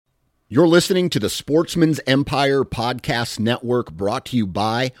You're listening to the Sportsman's Empire Podcast Network, brought to you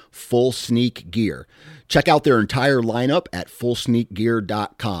by Full Sneak Gear. Check out their entire lineup at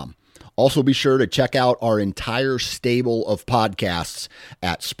fullsneakgear.com. Also be sure to check out our entire stable of podcasts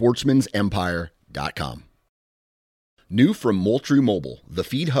at sportsmansempire.com. New from Moultrie Mobile, the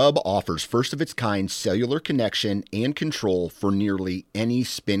Feed Hub offers first-of-its-kind cellular connection and control for nearly any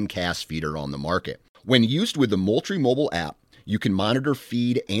spin cast feeder on the market. When used with the Moultrie Mobile app, you can monitor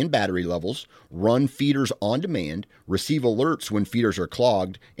feed and battery levels, run feeders on demand, receive alerts when feeders are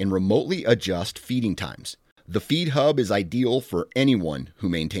clogged, and remotely adjust feeding times. The Feed Hub is ideal for anyone who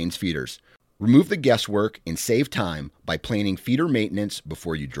maintains feeders. Remove the guesswork and save time by planning feeder maintenance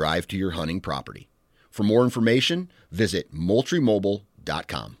before you drive to your hunting property. For more information, visit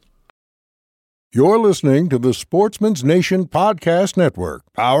MoultrieMobile.com. You're listening to the Sportsman's Nation Podcast Network,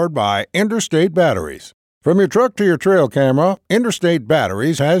 powered by Interstate Batteries. From your truck to your trail camera, Interstate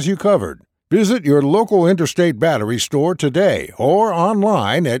Batteries has you covered. Visit your local Interstate Battery store today or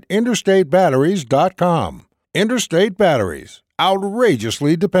online at interstatebatteries.com. Interstate Batteries,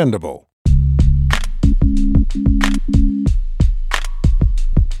 outrageously dependable.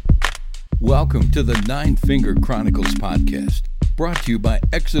 Welcome to the Nine Finger Chronicles podcast, brought to you by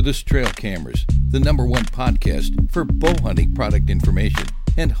Exodus Trail Cameras, the #1 podcast for bow hunting product information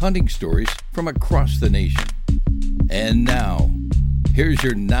and hunting stories from across the nation. And now, here's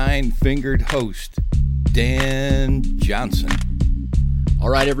your nine-fingered host, Dan Johnson. All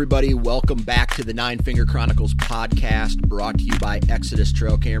right, everybody, welcome back to the Nine Finger Chronicles podcast, brought to you by Exodus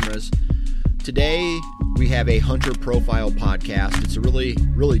Trail Cameras. Today, we have a hunter profile podcast. It's a really,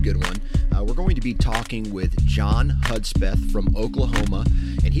 really good one. We're going to be talking with John Hudspeth from Oklahoma,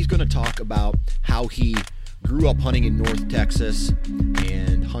 and he's going to talk about how he grew up hunting in North Texas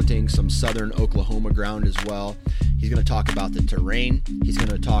and hunting some southern Oklahoma ground as well. He's going to talk about the terrain. He's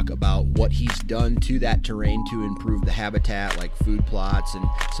going to talk about what he's done to that terrain to improve the habitat, like food plots and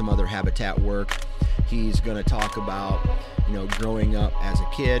some other habitat work. He's going to talk about, growing up as a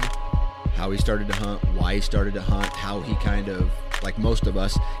kid, how he started to hunt, why he started to hunt, how he kind of, like most of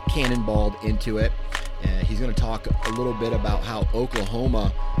us, cannonballed into it. He's going to talk a little bit about how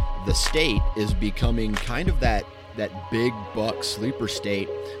Oklahoma, the state, is becoming kind of that big buck sleeper state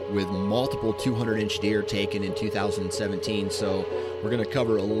with multiple 200-inch deer taken in 2017. So we're going to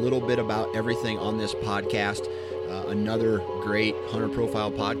cover a little bit about everything on this podcast. Another great hunter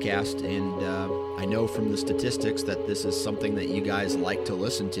profile podcast, and I know from the statistics that this is something that you guys like to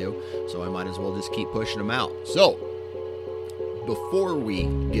listen to, so I might as well just keep pushing them out. So before we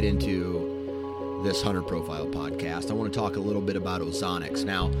get into this hunter profile podcast, I want to talk a little bit about Ozonics.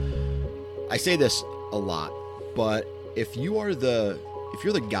 Now, I say this a lot, but if you're the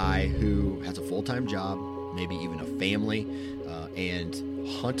guy who has a full-time job, maybe even a family, and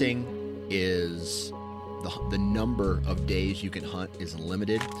hunting is the number of days you can hunt is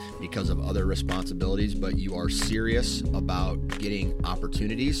limited because of other responsibilities, but you are serious about getting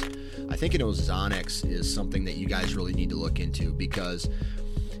opportunities, I think an Ozonics is something that you guys really need to look into, because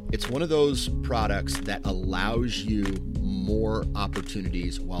it's one of those products that allows you more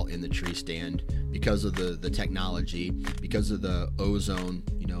opportunities while in the tree stand because of the technology, because of the ozone,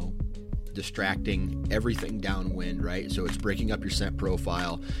 distracting everything downwind, right? So it's breaking up your scent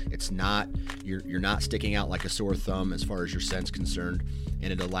profile. It's not, you're not sticking out like a sore thumb as far as your scent's concerned,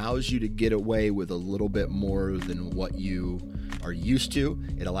 and it allows you to get away with a little bit more than what you are used to.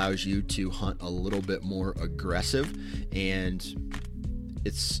 It allows you to hunt a little bit more aggressive, and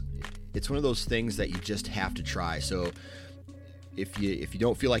it's one of those things that you just have to try. So if you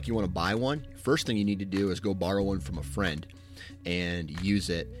don't feel like you want to buy one, first thing you need to do is go borrow one from a friend and use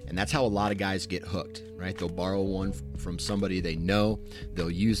it. And that's how a lot of guys get hooked, right? They'll borrow one from somebody they know,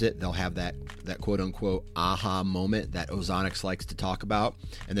 they'll use it, they'll have that quote unquote aha moment that Ozonics likes to talk about,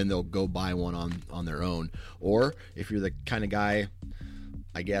 and then they'll go buy one on their own. Or if you're the kind of guy,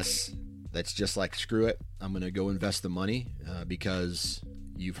 I guess, that's just like, screw it, I'm going to go invest the money because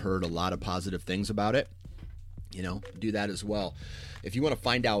you've heard a lot of positive things about it, do that as well. If you want to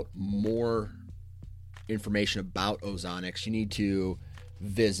find out more information about Ozonics, you need to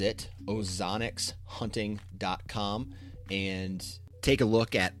visit ozonicshunting.com and take a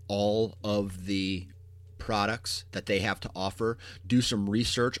look at all of the products that they have to offer. Do some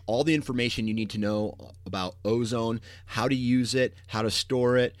research. All the information you need to know about ozone, how to use it, how to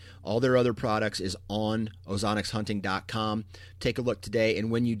store it, all their other products is on ozonicshunting.com. Take a look today,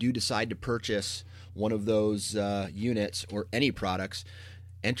 and when you do decide to purchase one of those units or any products,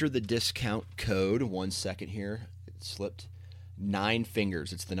 enter the discount code, one second here, it slipped, 9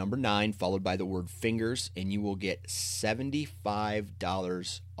 Fingers. It's the number 9 followed by the word fingers, and you will get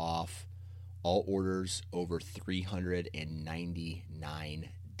 $75 off all orders over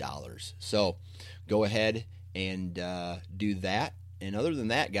 $399. So go ahead and do that. And other than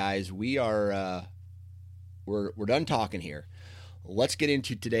that, guys, we are we're done talking here. Let's get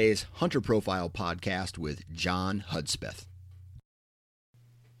into today's Hunter Profile podcast with John Hudspeth.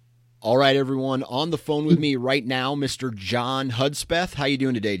 All right, everyone, on the phone with me right now, Mr. John Hudspeth. How you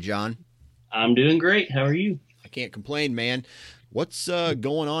doing today, John? I'm doing great. How are you? I can't complain, man. What's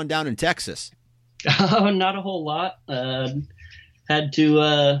going on down in Texas? Not a whole lot. Had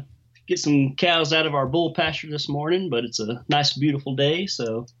to get some cows out of our bull pasture this morning, but it's a nice, beautiful day,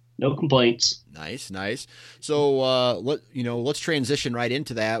 so no complaints. Nice. So let's transition right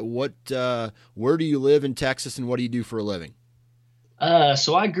into that. Where do you live in Texas, and what do you do for a living?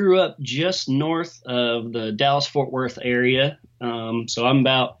 So I grew up just north of the Dallas-Fort Worth area. So I'm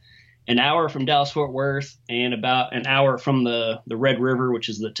about an hour from Dallas-Fort Worth and about an hour from the Red River, which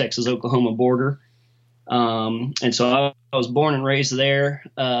is the Texas-Oklahoma border. And so I was born and raised there.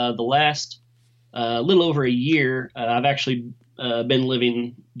 The last little over a year, I've actually been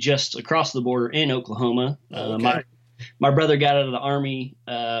living just across the border in Oklahoma. Okay. My brother got out of the Army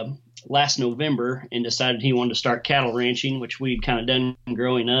last November and decided he wanted to start cattle ranching, which we'd kind of done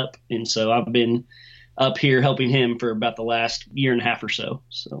growing up. And so I've been up here helping him for about the last year and a half or so.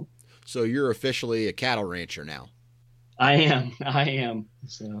 So you're officially a cattle rancher now. I am.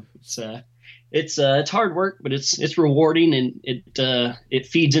 So it's hard work, but it's rewarding, and it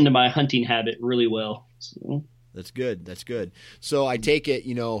feeds into my hunting habit really well. So. That's good. So I take it,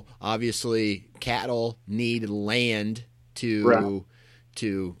 obviously cattle need land to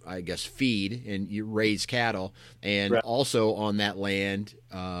I guess feed, and you raise cattle, and also on that land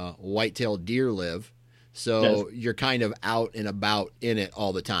white-tailed deer live. So you're kind of out and about in it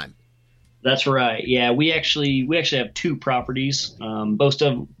all the time. That's right. Yeah, we actually have 2 properties. Both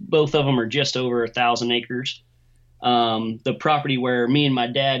of them are just over 1,000 acres. The property where me and my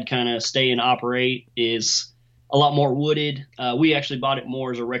dad kind of stay and operate is a lot more wooded. We actually bought it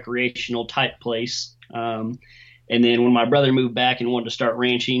more as a recreational type place. And then when my brother moved back and wanted to start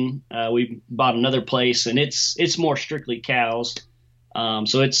ranching, we bought another place, and it's more strictly cows.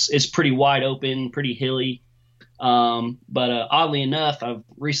 So it's pretty wide open, pretty hilly. But oddly enough, I've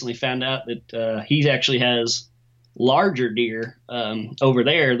recently found out that he actually has larger deer over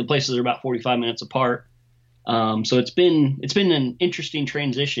there. The places are about 45 minutes apart. So it's been an interesting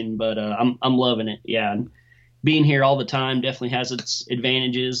transition, but I'm loving it. Yeah, and being here all the time definitely has its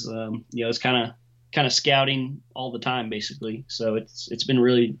advantages. It's kind of scouting all the time, basically. So it's been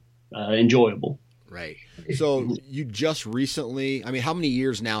really enjoyable. Right. So you just recently, how many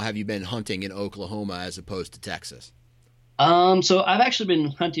years now have you been hunting in Oklahoma as opposed to Texas? So I've actually been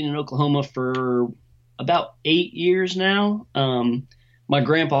hunting in Oklahoma for about 8 years now. My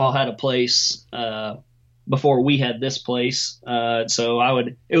grandpa had a place before we had this place. So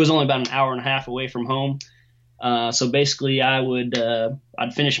it was only about an hour and a half away from home. So basically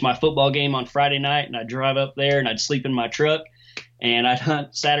I'd finish my football game on Friday night, and I'd drive up there and I'd sleep in my truck, and I'd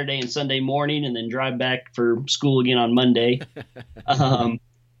hunt Saturday and Sunday morning and then drive back for school again on Monday.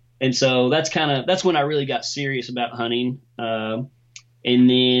 And so that's when I really got serious about hunting. And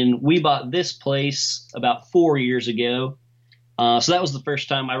then we bought this place about 4 years ago. So that was the first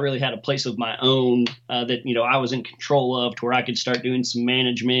time I really had a place of my own that, I was in control of, to where I could start doing some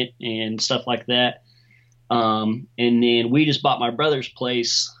management and stuff like that. And then we just bought my brother's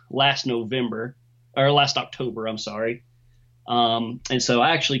place last October, I'm sorry. And so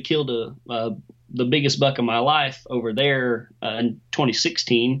I actually killed the biggest buck of my life over there in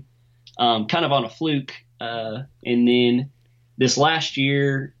 2016, kind of on a fluke. And then this last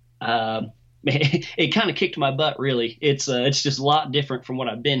year, it kind of kicked my butt, really. It's just a lot different from what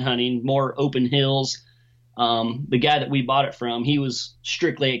I've been hunting, more open hills. The guy that we bought it from, he was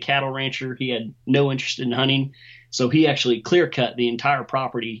strictly a cattle rancher. He had no interest in hunting. So he actually clear cut the entire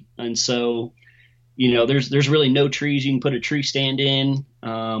property. And so, there's really no trees you can put a tree stand in.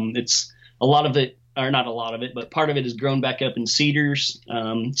 It's a lot of it, or not a lot of it, but part of it is grown back up in cedars.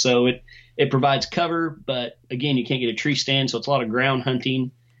 So it provides cover, but again, you can't get a tree stand. So it's a lot of ground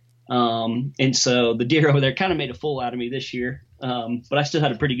hunting. And so the deer over there kind of made a fool out of me this year. But I still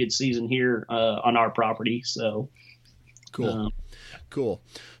had a pretty good season here on our property. So Cool.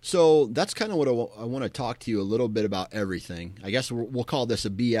 So that's kind of what I want to talk to you a little bit about everything. I guess we'll call this a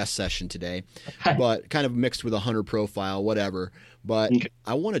BS session today, but kind of mixed with a hunter profile, whatever. But okay.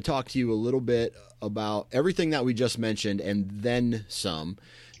 I want to talk to you a little bit about everything that we just mentioned and then some.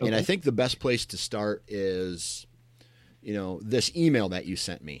 Okay. And I think the best place to start is, this email that you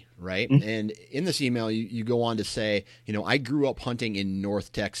sent me, right? Mm-hmm. And in this email, you go on to say, I grew up hunting in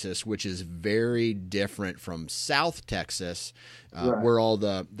North Texas, which is very different from South Texas, Right. where all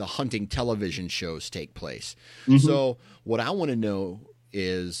the hunting television shows take place. Mm-hmm. So what I want to know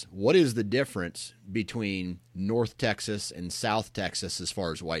is, what is the difference between North Texas and South Texas as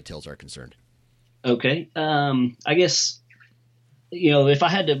far as whitetails are concerned? Okay. I guess, if I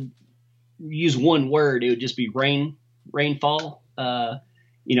had to use one word, it would just be rainfall.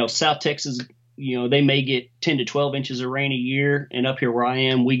 South Texas, they may get 10 to 12 inches of rain a year. And up here where I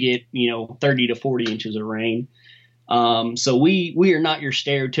am, we get, 30 to 40 inches of rain. So we are not your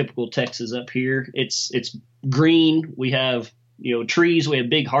stereotypical Texas up here. It's green. We have, trees. We have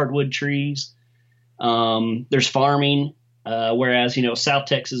big hardwood trees. There's farming. Whereas, South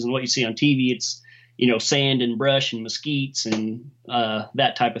Texas and what you see on TV, it's, sand and brush and mesquites and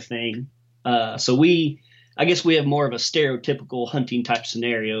that type of thing. So I guess we have more of a stereotypical hunting type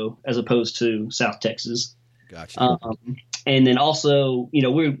scenario as opposed to South Texas. Gotcha. And then also,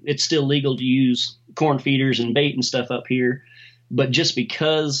 it's still legal to use corn feeders and bait and stuff up here, but just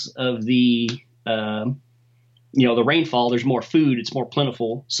because of the rainfall, there's more food. It's more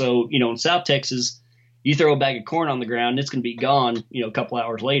plentiful. So, in South Texas, you throw a bag of corn on the ground, it's going to be gone, a couple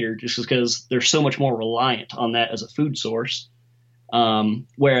hours later, just because they're so much more reliant on that as a food source.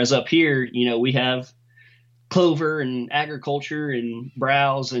 Whereas up here, we have clover and agriculture and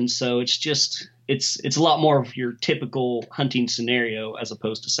browse. And so it's a lot more of your typical hunting scenario as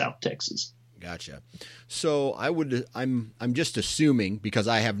opposed to South Texas. Gotcha. So I'm just assuming, because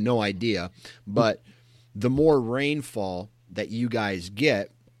I have no idea, but the more rainfall that you guys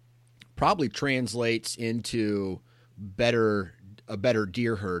get probably translates into a better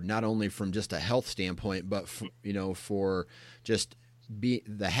deer herd, not only from just a health standpoint, but for just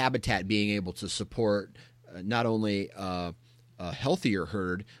the habitat being able to support not only a healthier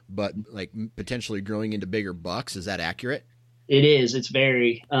herd, but like potentially growing into bigger bucks. Is that accurate? It is. It's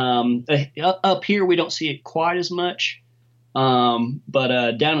very up here. We don't see it quite as much,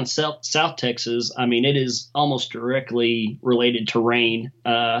 but down in South Texas, it is almost directly related to rain.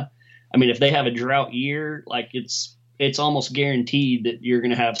 If they have a drought year, like it's almost guaranteed that you're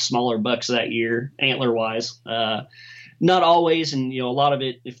going to have smaller bucks that year, antler wise. Not always, and a lot of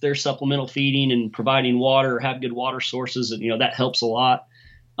it, if they're supplemental feeding and providing water or have good water sources, that helps a lot.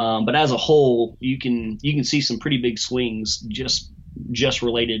 But as a whole, you can see some pretty big swings just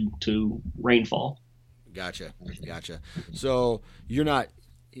related to rainfall. Gotcha. So you're not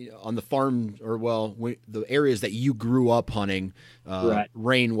on the farm, or the areas that you grew up hunting, right.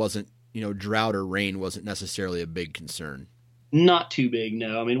 Rain wasn't, drought or rain wasn't necessarily a big concern. Not too big,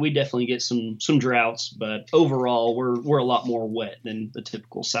 no. We definitely get some droughts, but overall, we're a lot more wet than the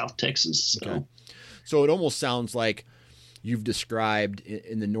typical South Texas. So. Okay. So it almost sounds like you've described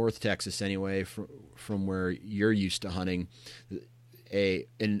in the North Texas anyway, from where you're used to hunting,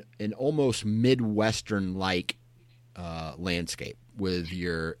 an almost Midwestern like landscape with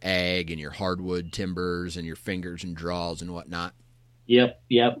your ag and your hardwood timbers and your fingers and draws and whatnot. Yep.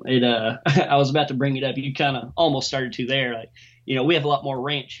 I was about to bring it up. You kind of almost started to there. Like, we have a lot more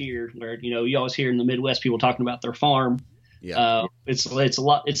ranch here where, you always hear in the Midwest people talking about their farm. Yeah. It's a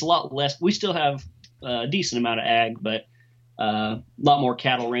lot less. We still have a decent amount of ag, but a lot more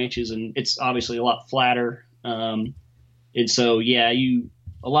cattle ranches, and it's obviously a lot flatter. And so, a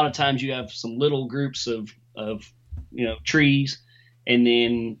lot of times you have some little groups of trees, and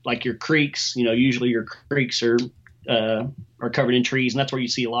then like your creeks, usually your creeks are covered in trees, and that's where you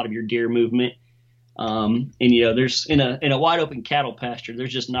see a lot of your deer movement. And there's in a wide open cattle pasture,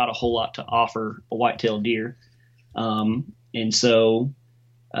 there's just not a whole lot to offer a white-tailed deer. And so,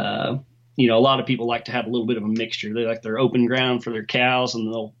 a lot of people like to have a little bit of a mixture. They like their open ground for their cows,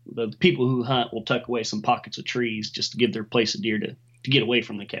 and the people who hunt will tuck away some pockets of trees just to give their place of deer to get away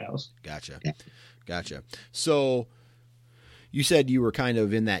from the cows. Gotcha. So you said you were kind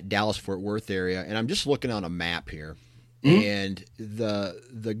of in that Dallas-Fort Worth area, and I'm just looking on a map here. Mm-hmm. And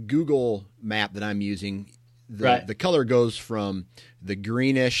the Google map that I'm using, the color goes from the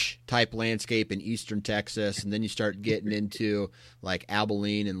greenish type landscape in eastern Texas, and then you start getting into like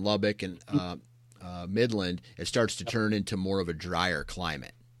Abilene and Lubbock and Midland. It starts to turn into more of a drier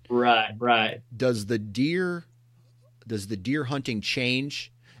climate. Right. Does the deer hunting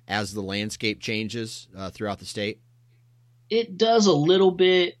change as the landscape changes throughout the state? It does a little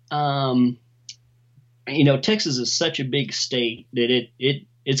bit. Texas is such a big state that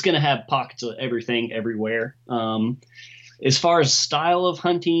it's going to have pockets of everything everywhere. As far as style of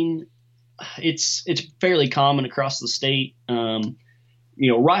hunting, it's fairly common across the state.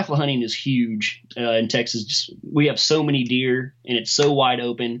 rifle hunting is huge in Texas. Just, we have so many deer and it's so wide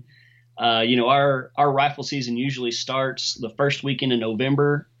open. Our rifle season usually starts the first weekend in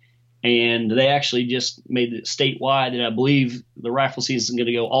November, and they actually just made it statewide that I believe the rifle season is going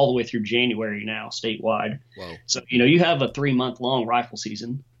to go all the way through January now statewide. Whoa. So, you have a 3-month long rifle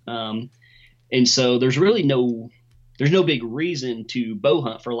season. And so there's really no big reason to bow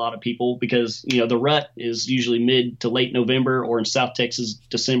hunt for a lot of people because, the rut is usually mid to late November, or in South Texas,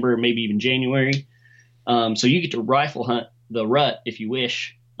 December, maybe even January. So you get to rifle hunt the rut if you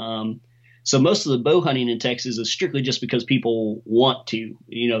wish. So most of the bow hunting in Texas is strictly just because people want to.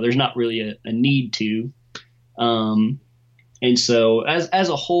 There's not really a need to. And so as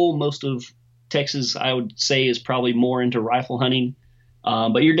a whole, most of Texas, I would say, is probably more into rifle hunting.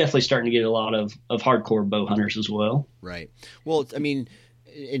 But you're definitely starting to get a lot of hardcore bow hunters as well. Right. Well, I mean,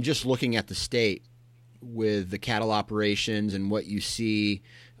 in just looking at the state with the cattle operations and what you see,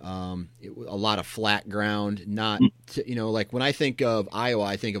 a lot of flat ground, like when I think of Iowa,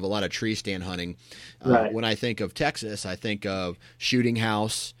 I think of a lot of tree stand hunting. Right. When I think of Texas, I think of shooting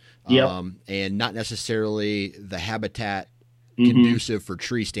house, and not necessarily the habitat conducive for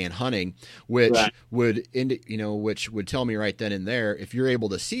tree stand hunting, which would tell me right then and there, if you're able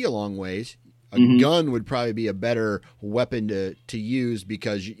to see a long ways, a gun would probably be a better weapon to use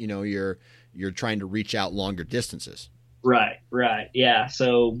because you're trying to reach out longer distances. Right. Yeah.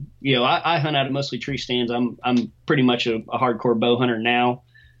 So, I hunt out of mostly tree stands. I'm pretty much a hardcore bow hunter now.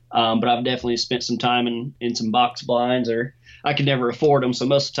 But I've definitely spent some time in some box blinds, or I could never afford them. So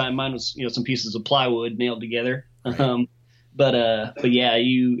most of the time mine was, some pieces of plywood nailed together. Right. But yeah,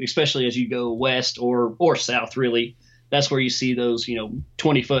 especially as you go west or south, really, that's where you see those,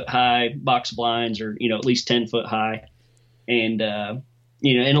 20-foot high box blinds, or, at least 10-foot high. And, and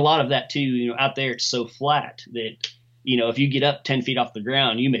a lot of that too, out there, it's so flat that, if you get up 10 feet off the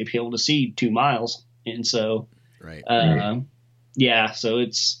ground, you may be able to see 2 miles. And so, yeah, so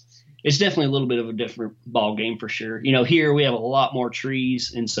it's definitely a little bit of a different ball game for sure. Here we have a lot more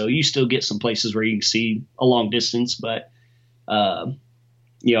trees. And so you still get some places where you can see a long distance, but, I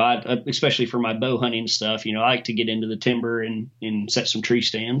especially for my bow hunting stuff, I like to get into the timber and set some tree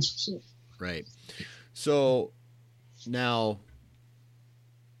stands. So. Right. So now,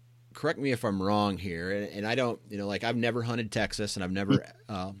 correct me if I'm wrong here, and I don't, I've never hunted Texas and I've never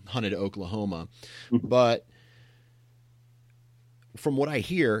hunted Oklahoma, but from what I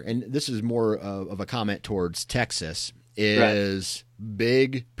hear, and this is more of a comment towards Texas, is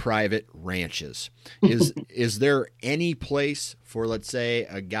big private ranches. Is there any place for, let's say,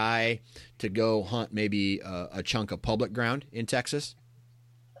 a guy to go hunt maybe a chunk of public ground in Texas?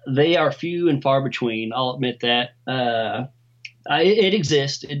 They are few and far between. I'll admit that. It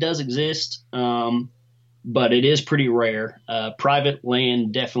exists. It does exist, but it is pretty rare. Private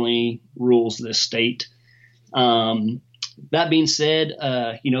land definitely rules this state. That being said,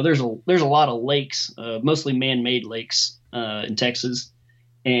 there's a lot of lakes, mostly man-made lakes in Texas,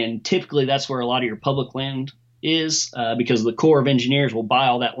 and typically that's where a lot of your public land is, because the Corps of Engineers will buy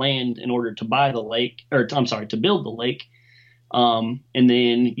all that land in order to buy the lake, to build the lake, and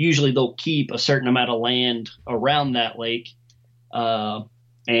then usually they'll keep a certain amount of land around that lake,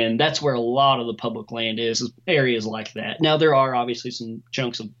 and that's where a lot of the public land is areas like that. Now there are obviously some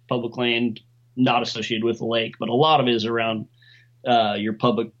chunks of public land not associated with the lake, but a lot of it is around your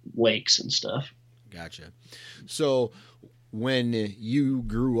public lakes and stuff. Gotcha. So when you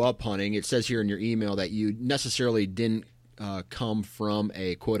grew up hunting, it says here in your email that you necessarily didn't come from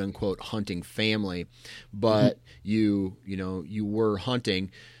a quote unquote hunting family, but you were hunting.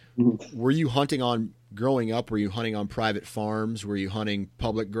 Were you hunting growing up? Were you hunting on private farms? Were you hunting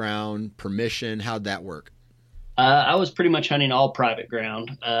public ground, permission? How'd that work? I was pretty much hunting all private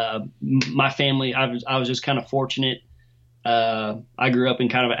ground. My family, I was just kind of fortunate. I grew up in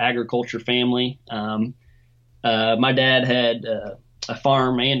kind of an agriculture family. My dad had a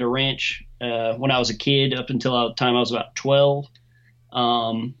farm and a ranch when I was a kid, up until the time I was about 12.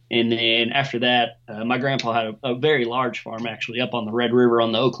 And then after that, my grandpa had a very large farm actually up on the Red River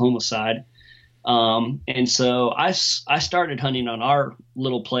on the Oklahoma side. And so I started hunting on our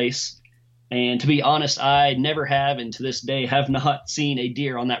little place. And to be honest, I never have, and to this day have not seen a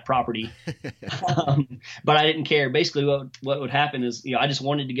deer on that property. But I didn't care. Basically, what would happen is, I just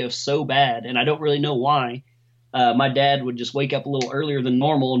wanted to go so bad, and I don't really know why. My dad would just wake up a little earlier than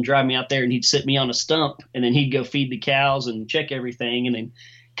normal and drive me out there, and he'd sit me on a stump, and then he'd go feed the cows and check everything, and then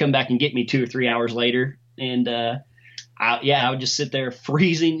come back and get me 2 or 3 hours later. And I would just sit there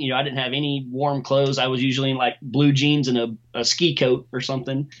freezing. I didn't have any warm clothes. I was usually in like blue jeans and a ski coat or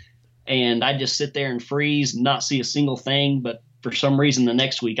something. And I'd just sit there and freeze and not see a single thing. But for some reason the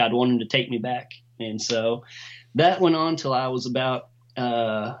next week I'd want him to take me back. And so that went on till I was about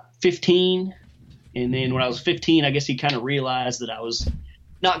 15. And then when I was 15, I guess he kind of realized that I was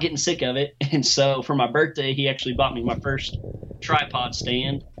not getting sick of it. And so for my birthday, he actually bought me my first tripod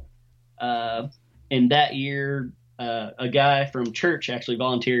stand. And that year, a guy from church actually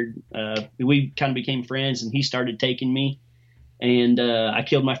volunteered. We kind of became friends, and he started taking me. And I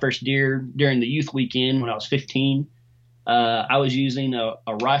killed my first deer during the youth weekend when I was 15. I was using a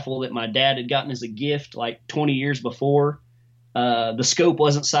rifle that my dad had gotten as a gift like 20 years before. The scope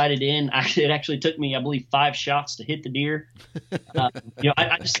wasn't sighted in. It actually took me, I believe, 5 shots to hit the deer. I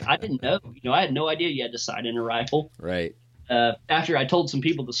didn't know. I had no idea you had to sight in a rifle. Right. After I told some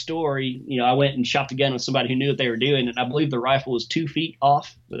people the story, I went and shot the gun with somebody who knew what they were doing, and I believe the rifle was 2 feet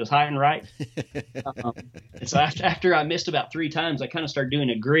off. It was high and right. And so after I missed about 3 times, I kind of started doing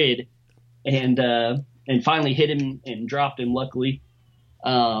a grid, and finally hit him and dropped him, luckily.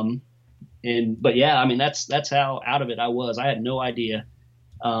 But yeah, I mean, that's how out of it I was. I had no idea.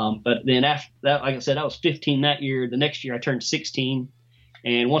 But then after that, like I said, I was 15 that year. The next year I turned 16.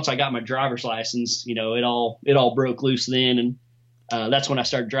 And once I got my driver's license, it all broke loose then. And that's when I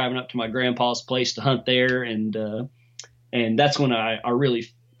started driving up to my grandpa's place to hunt there. And that's when I really,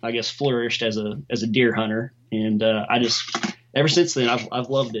 I guess, flourished as a deer hunter. And ever since then, I've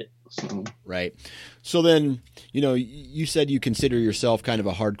loved it. So. Right. So then, you said you consider yourself kind of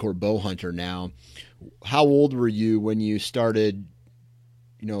a hardcore bow hunter now. How old were you when you started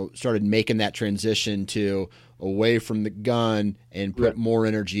making that transition to away from the gun and put more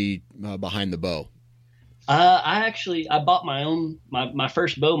energy behind the bow? I bought my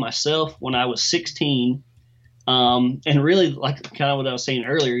first bow myself when I was 16. And really, like kind of what I was saying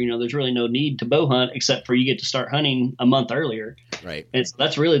earlier, there's really no need to bow hunt except for you get to start hunting a month earlier. Right. And so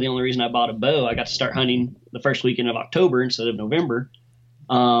that's really the only reason I bought a bow. I got to start hunting the first weekend of October instead of November.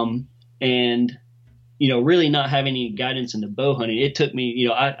 And really not having any guidance into bow hunting. It took me,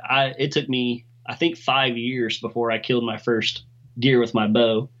 I think 5 years before I killed my first deer with my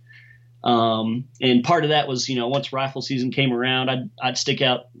bow. And part of that was, once rifle season came around, I'd stick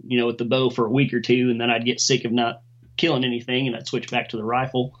out, with the bow for a week or two, and then I'd get sick of not killing anything, and I'd switch back to the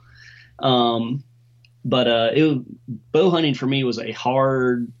rifle. But bow hunting for me was a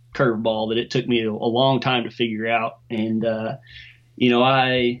hard curveball that it took me a long time to figure out. And,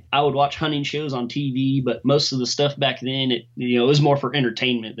 I would watch hunting shows on TV, but most of the stuff back then, it was more for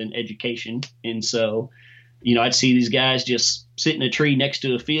entertainment than education. And so, I'd see these guys just sit in a tree next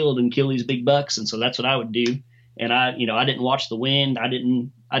to a field and kill these big bucks. And so that's what I would do. And I didn't watch the wind. I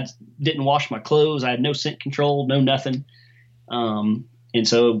didn't wash my clothes. I had no scent control, no nothing. And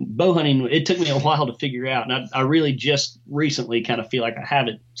so bow hunting, it took me a while to figure out. And I really just recently kind of feel like I have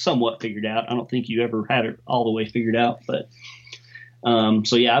it somewhat figured out. I don't think you ever had it all the way figured out, but,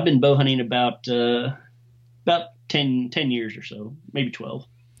 so yeah, I've been bow hunting about 10 years or so, maybe 12.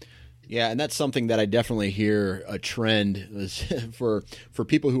 Yeah, and that's something that I definitely hear a trend is for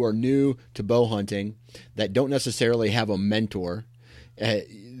people who are new to bow hunting that don't necessarily have a mentor.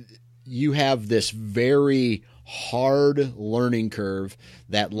 You have this very hard learning curve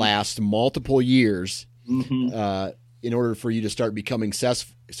that lasts multiple years in order for you to start becoming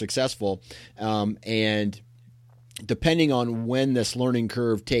successful. And depending on when this learning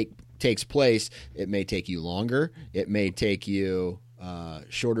curve takes place, it may take you longer. It may take you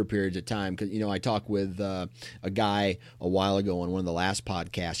shorter periods of time. Because, I talked with a guy a while ago on one of the last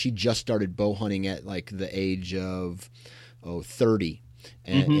podcasts. He just started bow hunting at like the age of 30.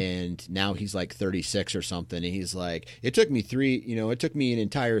 And now he's like 36 or something. And he's like, it took me an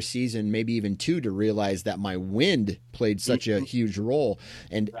entire season, maybe even 2, to realize that my wind played such a huge role.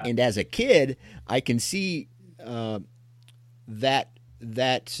 And as a kid, I can see that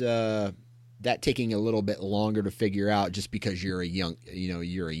taking a little bit longer to figure out just because you're a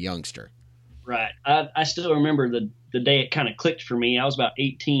youngster. Right. I still remember the day it kind of clicked for me. I was about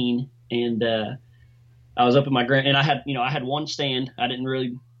 18 and, I was up at my and I had one stand. I didn't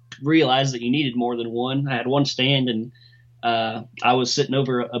really realize that you needed more than one. I had one stand and, I was sitting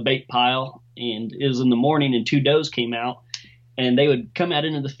over a bait pile, and it was in the morning, and 2 does came out, and they would come out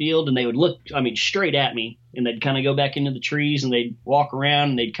into the field and they would look, straight at me, and they'd kind of go back into the trees and they'd walk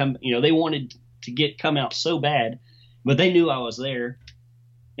around and they'd come, they wanted to come out so bad, but they knew I was there.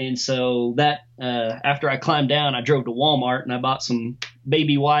 And so that, after I climbed down, I drove to Walmart and I bought some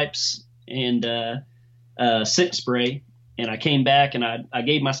baby wipes and, scent spray. And I came back and I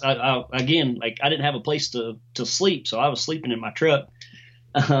gave myself, again, like I didn't have a place to sleep. So I was sleeping in my truck.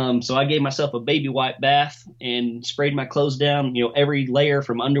 So I gave myself a baby wipe bath and sprayed my clothes down, every layer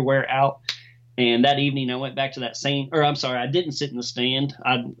from underwear out. And that evening I went back to I didn't sit in the stand.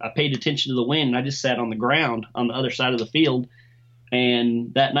 I paid attention to the wind, and I just sat on the ground on the other side of the field.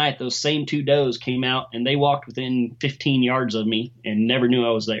 And that night, those same 2 does came out, and they walked within 15 yards of me and never knew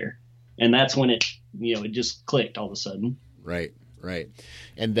I was there. And that's when it just clicked all of a sudden. Right.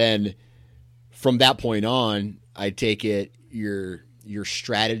 And then from that point on, I take it your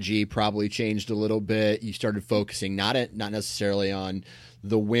strategy probably changed a little bit. You started focusing not necessarily on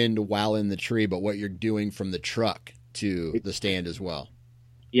the wind while in the tree, but what you're doing from the truck to the stand as well.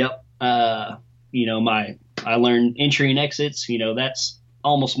 Yep. I learned entry and exits. That's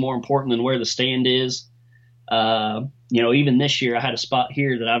almost more important than where the stand is. Even this year I had a spot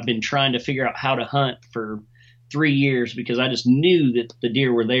here that I've been trying to figure out how to hunt for 3 years because I just knew that the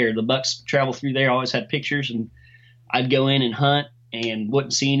deer were there. The bucks travel through there. I always had pictures, and I'd go in and hunt and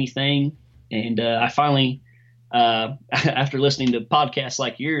wouldn't see anything. And I finally, after listening to podcasts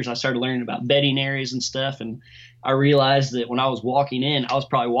like yours, I started learning about bedding areas and stuff. And I realized that when I was walking in, I was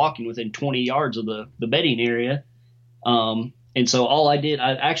probably walking within 20 yards of the bedding area. And so I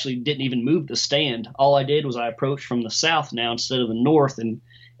actually didn't even move the stand. All I did was I approached from the south now instead of the north and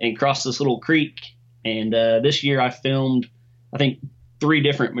crossed this little creek. And this year I filmed, I think, 3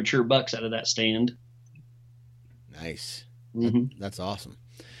 different mature bucks out of that stand. Nice. Mm-hmm. That's awesome.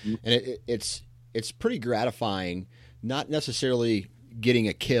 Mm-hmm. And it's pretty gratifying, not necessarily getting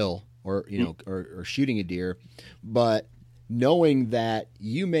a kill or or shooting a deer, but knowing that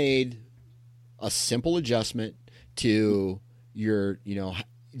you made a simple adjustment to your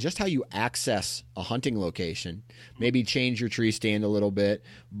just how you access a hunting location, maybe change your tree stand a little bit,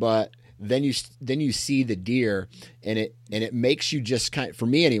 but then you see the deer, and it makes you just for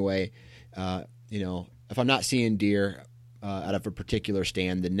me anyway, if I'm not seeing deer out of a particular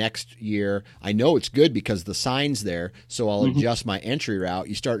stand, the next year I know it's good because the sign's there, so I'll adjust my entry route.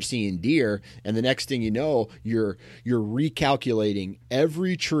 You start seeing deer, and the next thing you know, you're recalculating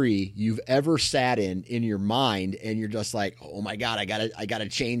every tree you've ever sat in your mind, and you're just like, oh my God, I gotta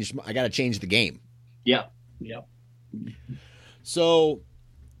change the game. Yeah. So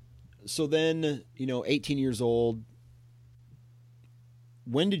then 18 years old.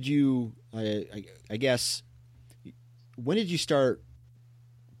 When did you? I guess. When did you start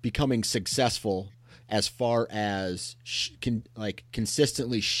becoming successful as far as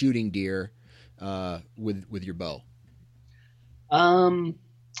consistently shooting deer with your bow?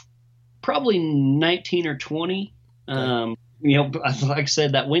 Probably 19 or 20. Okay. Like I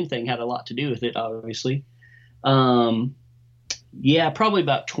said, that wind thing had a lot to do with it, obviously. Yeah, probably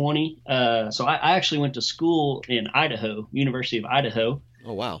about 20. So I actually went to school in Idaho, University of Idaho.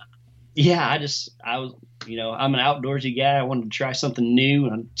 Oh, wow. Yeah, I was, I'm an outdoorsy guy. I wanted to try something new.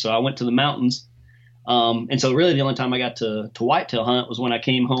 And so I went to the mountains. And so really the only time I got to whitetail hunt was when I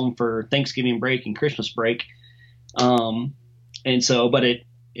came home for Thanksgiving break and Christmas break. In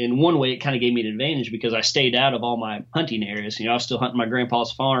one way, it kind of gave me an advantage because I stayed out of all my hunting areas. I was still hunting my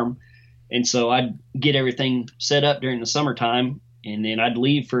grandpa's farm. And so I'd get everything set up during the summertime, and then I'd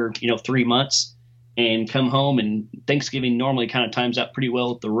leave for, 3 months and come home, and Thanksgiving normally kind of times out pretty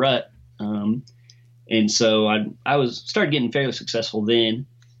well with the rut. And so I started getting fairly successful then.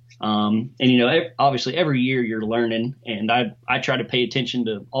 Obviously every year you're learning, and I try to pay attention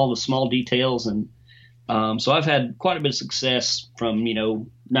to all the small details. And so I've had quite a bit of success from,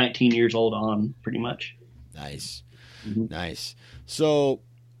 19 years old on, pretty much. Nice. Mm-hmm. Nice. So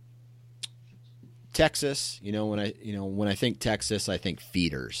Texas, when I think Texas, I think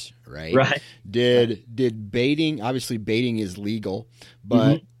feeders, right? Right. Did baiting, obviously baiting is legal,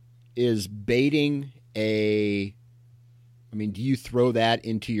 but is baiting do you throw that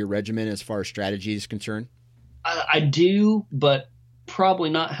into your regimen as far as strategy is concerned? I do, but probably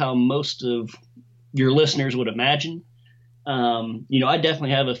not how most of your listeners would imagine. I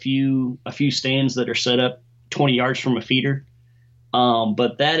definitely have a few stands that are set up 20 yards from a feeder.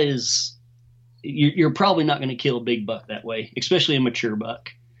 But that is, you're probably not going to kill a big buck that way, especially a mature buck.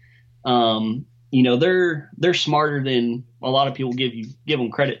 They're smarter than a lot of people give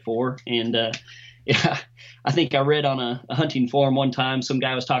them credit for. And, I think I read on a hunting forum one time, some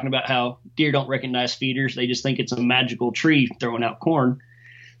guy was talking about how deer don't recognize feeders. They just think it's a magical tree throwing out corn.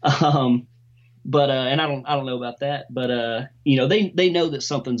 And I don't know about that, but they know that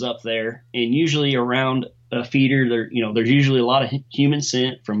something's up there, and usually around a feeder, there's usually a lot of human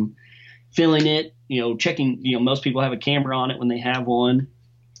scent from feeling it, checking, most people have a camera on it when they have one.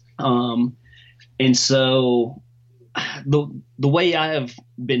 And so the way I have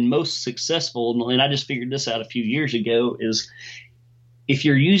been most successful, and I just figured this out a few years ago, is if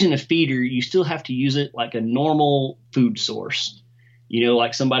you're using a feeder, you still have to use it like a normal food source.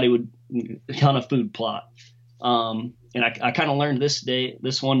 Like somebody ton of food plot. And I kind of learned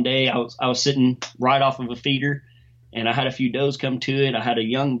this one day, I was sitting right off of a feeder, and I had a few does come to it. I had a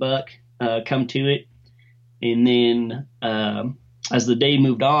young buck come to it. And then as the day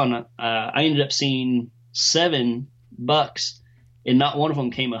moved on, I ended up seeing 7 bucks, and not one of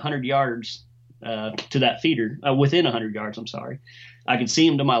them came 100 yards to that feeder, within 100 yards. I'm sorry. I could see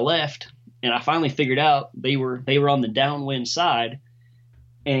them to my left, and I finally figured out they were on the downwind side.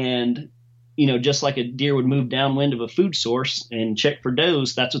 And just like a deer would move downwind of a food source and check for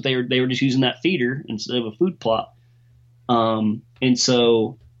does, that's what they were just using that feeder instead of a food plot. And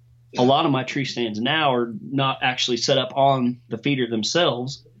so a lot of my tree stands now are not actually set up on the feeder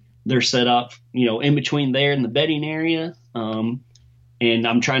themselves. They're set up, in between there and the bedding area. And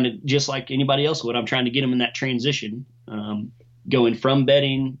I'm trying to, just like anybody else would, I'm trying to get them in that transition, going from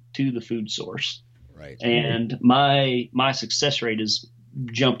bedding to the food source. Right. And my success rate is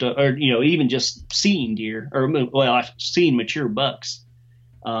jumped up, or even just seeing deer, I've seen mature bucks.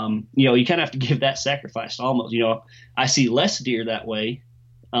 You kind of have to give that sacrifice almost. I see less deer that way,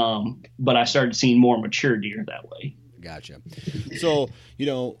 but I started seeing more mature deer that way. Gotcha. So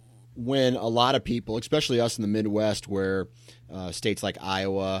when a lot of people, especially us in the Midwest, where states like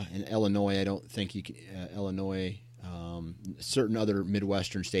Iowa and Illinois, I don't think you can, Illinois, certain other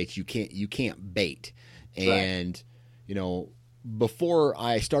Midwestern states, you can't bait. And before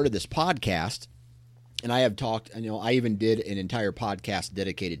I started this podcast, and I have talked, I even did an entire podcast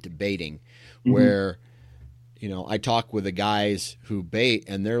dedicated to baiting, where, I talk with the guys who bait,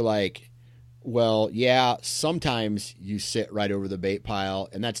 and they're like, well, yeah, sometimes you sit right over the bait pile,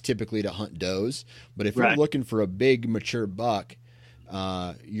 and that's typically to hunt does. But if you're looking for a big mature buck,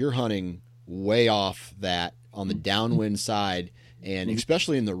 you're hunting way off that on the downwind side, and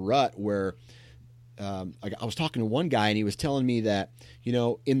especially in the rut where I was talking to one guy, and he was telling me that,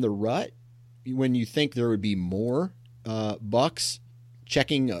 in the rut, when you think there would be more bucks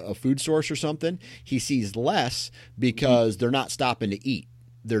checking a food source or something, he sees less because they're not stopping to eat.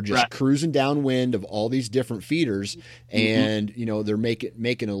 They're just cruising downwind of all these different feeders, and they're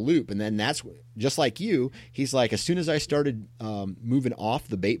making a loop. And then that's just like you. He's like, as soon as I started moving off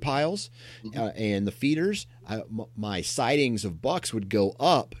the bait piles and the feeders, my sightings of bucks would go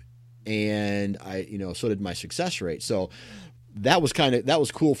up, and so did my success rate. So that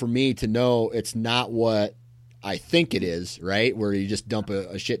was cool for me to know it's not what I think it is, right? Where you just dump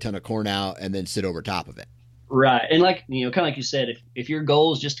a shit ton of corn out and then sit over top of it. Right. And kind of like you said, if your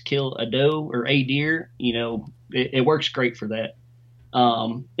goal is just to kill a doe or a deer, it works great for that.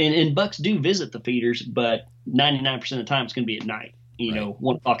 And bucks do visit the feeders, but 99% of the time it's going to be at night,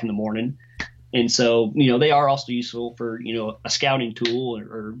 1 o'clock in the morning. And so, they are also useful for, a scouting tool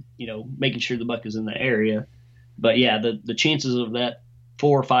or making sure the buck is in the area. But yeah, the chances of that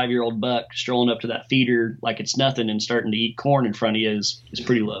 4 or 5 year old buck strolling up to that feeder like it's nothing and starting to eat corn in front of you is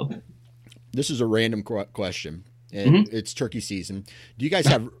pretty low. This is a random question, and it's turkey season. Do you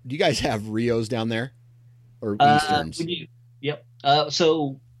guys have Rios down there, or Easterns? We do. Yep.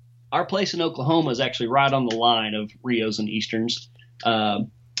 So our place in Oklahoma is actually right on the line of Rios and Easterns. Adam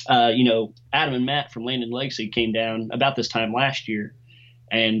and Matt from Land and Legacy came down about this time last year,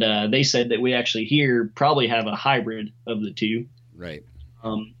 and they said that we actually here probably have a hybrid of the two. Right.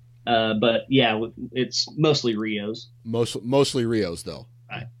 But yeah, it's mostly Rios. Mostly Rios, though.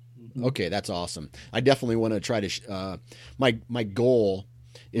 Right. Okay, that's awesome. I definitely want to try to. My goal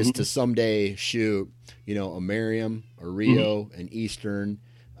is to someday shoot, a Merriam, a Rio, an Eastern,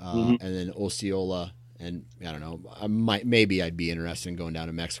 and then Osceola, and I don't know. Maybe I'd be interested in going down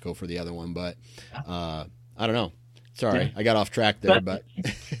to Mexico for the other one, but I don't know. Sorry, I got off track there, but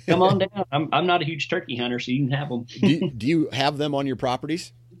come on down. I'm not a huge turkey hunter, so you can have them. do you have them on your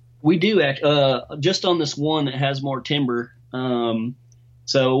properties? We do, just on this one that has more timber.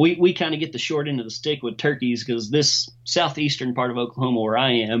 So we kind of get the short end of the stick with turkeys because this southeastern part of Oklahoma where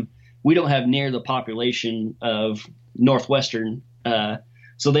I am, we don't have near the population of northwestern.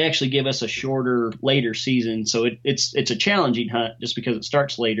 So they actually give us a shorter, later season. So it's a challenging hunt just because it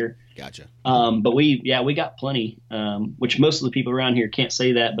starts later. Gotcha. But we got plenty, which most of the people around here can't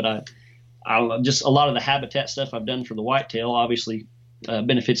say that. But I just a lot of the habitat stuff I've done for the whitetail obviously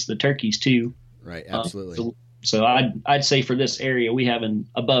benefits the turkeys too. Right. Absolutely. So I'd say for this area, we have an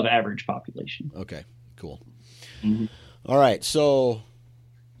above average population. Okay, cool. All right. So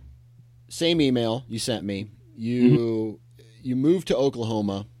same email you sent me. You moved to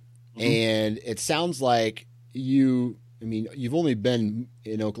Oklahoma, and it sounds like you've only been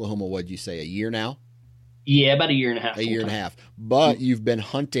in Oklahoma, what'd you say, a year now? Yeah, about a year and a half. A year and a half. But you've been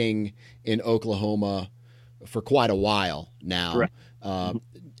hunting in Oklahoma for quite a while now. Right.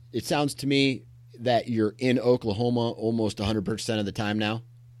 It sounds to me that you're in Oklahoma almost 100% of the time now.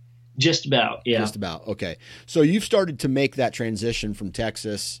 Just about, yeah. Just about. Okay. So you've started to make that transition from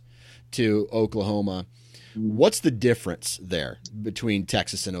Texas to Oklahoma. What's the difference there between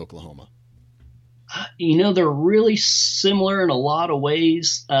Texas and Oklahoma? They're really similar in a lot of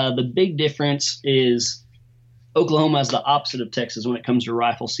ways. The big difference is Oklahoma is the opposite of Texas when it comes to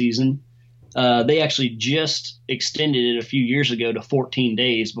rifle season. They actually just extended it a few years ago to 14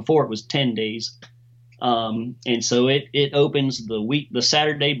 days. Before it was 10 days. And so it opens the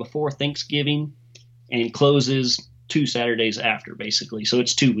Saturday before Thanksgiving and closes 2 Saturdays after, basically. So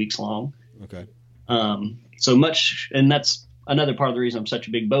it's 2 weeks long. Okay. And that's another part of the reason I'm such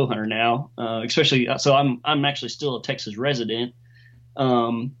a big bow hunter now, especially. So I'm actually still a Texas resident.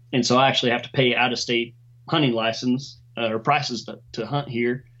 And so I actually have to pay out of state hunting license, or prices to hunt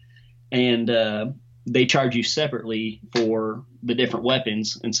here. And, they charge you separately for the different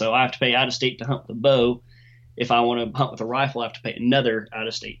weapons. And so I have to pay out of state to hunt with a bow. If I want to hunt with a rifle, I have to pay another out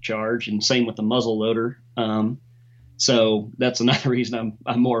of state charge, and same with the muzzle loader. So that's another reason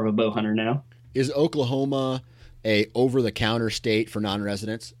I'm more of a bow hunter now. Is Oklahoma a over-the-counter state for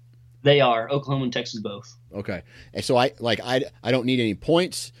non-residents? They are. Oklahoma and Texas both. Okay. And so I don't need any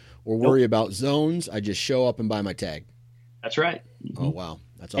points or worry about zones. I just show up and buy my tag. That's right. Oh, wow.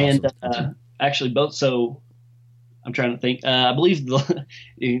 That's awesome. And actually both. So I'm trying to think. I believe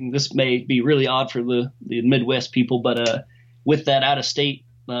this may be really odd for the Midwest people, but with that out-of-state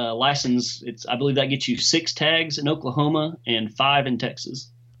license, I believe that gets you 6 tags in Oklahoma and 5 in Texas.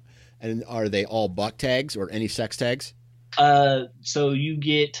 And are they all buck tags or any sex tags? So you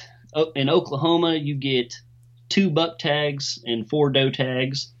get in Oklahoma, you get 2 buck tags and 4 doe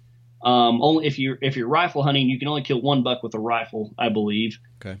tags. Only if you're rifle hunting, you can only kill 1 buck with a rifle, I believe.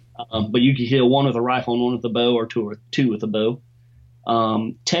 Okay. But you can kill 1 with a rifle and 1 with a bow, or two with a bow.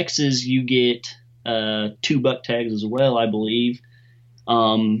 Texas, you get 2 buck tags as well, I believe.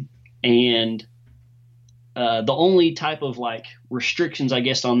 And the only type of restrictions, I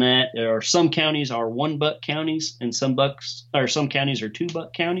guess, on that are some counties are 1 buck counties, and some counties are 2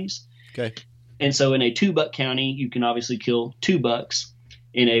 buck counties. Okay. And so in a 2 buck county, you can obviously kill 2 bucks.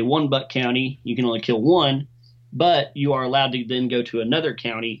 In a 1 buck county, you can only kill 1, but you are allowed to then go to another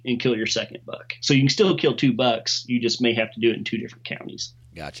county and kill your second buck. So you can still kill 2 bucks. You just may have to do it in 2 different counties.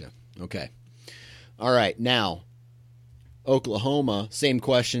 Gotcha. Okay. All right. Now, Oklahoma, same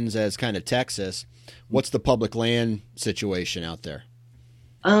questions as kind of Texas. What's the public land situation out there?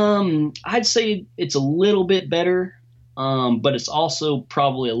 I'd say it's a little bit better, but it's also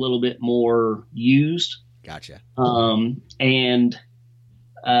probably a little bit more used. Gotcha. And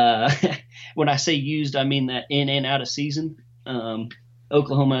when I say used, I mean that in and out of season.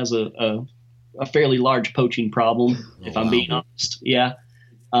 Oklahoma has a fairly large poaching problem, if I'm being honest. Yeah.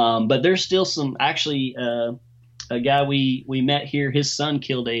 But there's still some, actually, a guy we met here, his son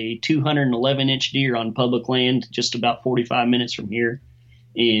killed a 211-inch deer on public land just about 45 minutes from here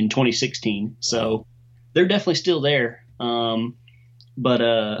in 2016. So they're definitely still there.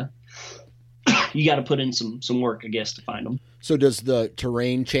 But you got to put in some work, I guess, to find them. So does the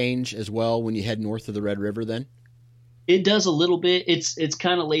terrain change as well when you head north of the Red River then? It does a little bit. It's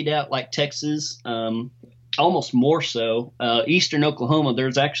kind of laid out like Texas, almost more so. Eastern Oklahoma,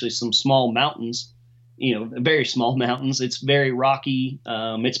 there's actually some small mountains, very small mountains. It's very rocky.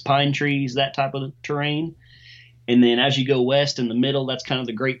 It's pine trees, that type of terrain. And then as you go west in the middle, that's kind of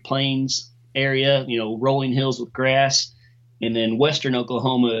the Great Plains area, rolling hills with grass. And then western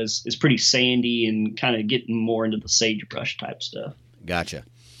Oklahoma is pretty sandy and kind of getting more into the sagebrush type stuff. Gotcha.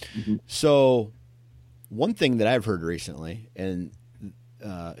 Mm-hmm. So one thing that I've heard recently, and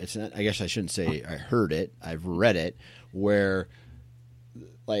it's not, I guess I shouldn't say I heard it, I've read it, where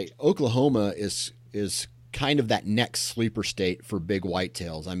Oklahoma is kind of that next sleeper state for big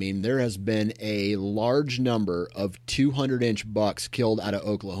whitetails. I mean, there has been a large number of 200-inch bucks killed out of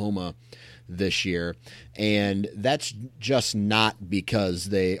Oklahoma this year, and that's just not because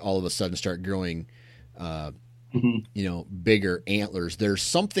they all of a sudden start growing bigger antlers. There's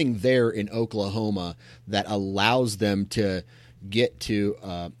something there in Oklahoma that allows them to get to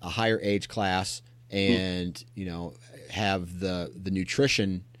a higher age class and have the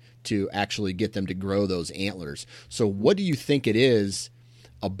nutrition to actually get them to grow those antlers. So what do you think it is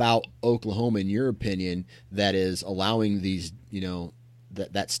about Oklahoma, in your opinion, that is allowing these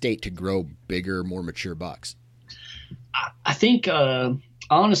that state to grow bigger, more mature bucks? I think,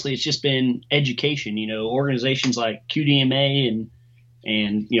 honestly, it's just been education, organizations like QDMA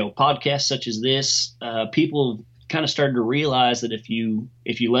and podcasts such as this, people kind of started to realize that if you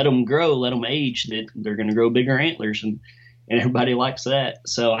let them grow, let them age, that they're going to grow bigger antlers. and everybody likes that.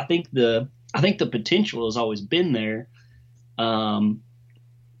 So I think the potential has always been there.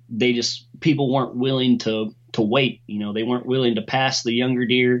 People weren't willing to wait. They weren't willing to pass the younger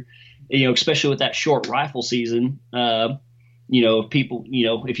deer, especially with that short rifle season. People,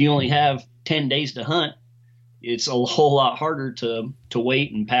 if you only have 10 days to hunt, it's a whole lot harder to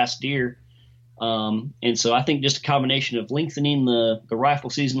wait and pass deer. And so I think just a combination of lengthening the rifle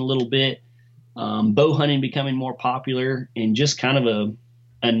season a little bit, bow hunting becoming more popular, and just kind of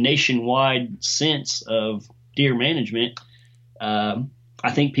a nationwide sense of deer management.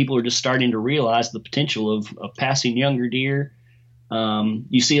 I think people are just starting to realize the potential of passing younger deer.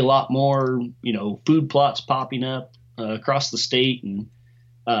 You see a lot more, food plots popping up across the state, and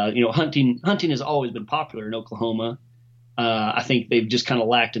hunting has always been popular in Oklahoma. I think they've just kind of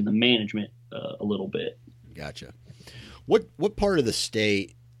lacked in the management a little bit. Gotcha. What part of the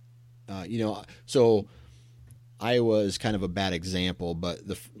state, so Iowa is kind of a bad example, but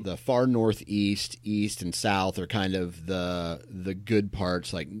the far northeast, east, and south are kind of the good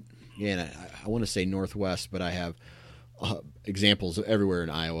parts. Like, I want to say northwest, but I have examples everywhere in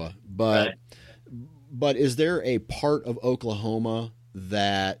Iowa. But is there a part of Oklahoma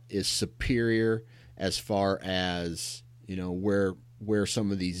that is superior as far as where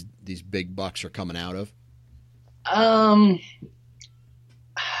some of these big bucks are coming out of? I'm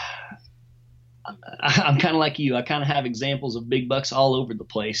kind of like you. I kind of have examples of big bucks all over the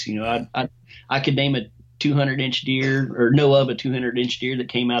place. I could name a 200-inch deer, or know of a 200-inch deer that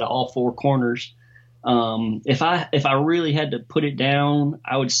came out of all four corners. If I really had to put it down,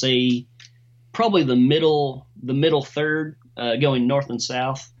 I would say probably the middle third, going north and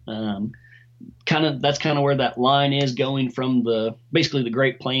south. That's kind of where that line is, going from basically the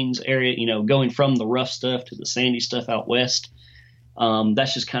Great Plains area, going from the rough stuff to the sandy stuff out west.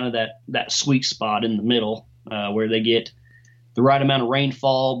 That's just kind of that sweet spot in the middle, where they get the right amount of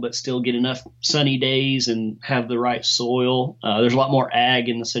rainfall, but still get enough sunny days and have the right soil. There's a lot more ag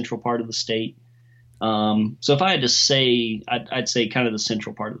in the central part of the state. So if I had to say, I'd say kind of the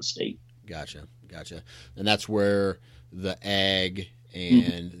central part of the state. Gotcha. And that's where the ag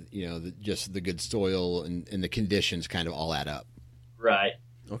and, just the good soil and the conditions kind of all add up. Right.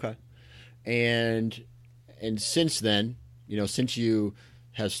 Okay. And since then, since you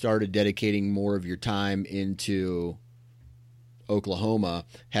have started dedicating more of your time into Oklahoma,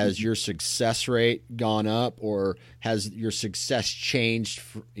 has your success rate gone up, or has your success changed,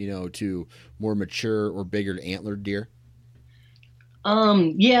 to more mature or bigger antlered deer?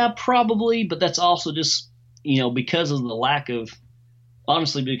 Yeah, probably, but that's also just, because of my lack of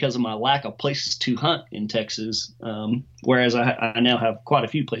places to hunt in Texas. Whereas I now have quite a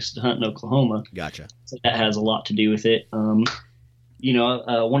few places to hunt in Oklahoma. Gotcha. So that has a lot to do with it. One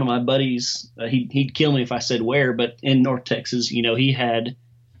of my buddies, he'd kill me if I said where, but in North Texas, he had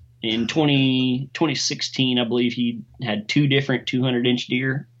in 2016, I believe he had 2 different 200-inch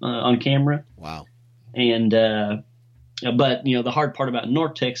deer on camera. Wow. And, but the hard part about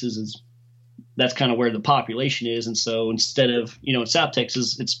North Texas is that's kind of where the population is. And so instead of, in South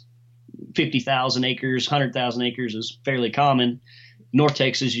Texas, it's 50,000 acres, 100,000 acres is fairly common. North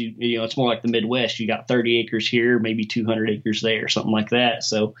Texas, it's more like the Midwest. You got 30 acres here, maybe 200 acres there, something like that.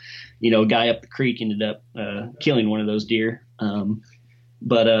 So, a guy up the creek ended up killing one of those deer.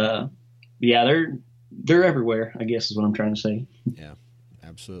 Yeah, they're everywhere, I guess is what I'm trying to say. Yeah,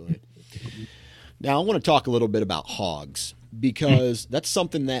 absolutely. Now I want to talk a little bit about hogs, because that's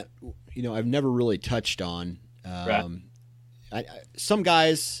something that, I've never really touched on. Right. Some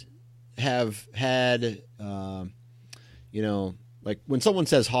guys have had, like when someone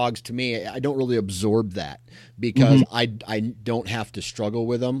says hogs to me, I don't really absorb that, because I don't have to struggle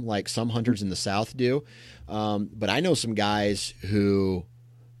with them like some hunters in the South do. But I know some guys who,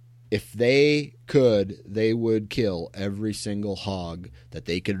 if they could, they would kill every single hog that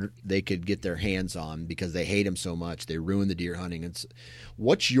they could get their hands on, because they hate them so much. They ruin the deer hunting.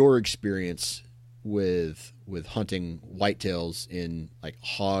 What's your experience with hunting whitetails in like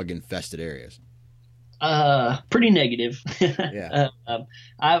hog infested areas? Pretty negative. Yeah.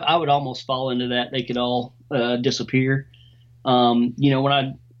 I would almost fall into that. They could all disappear.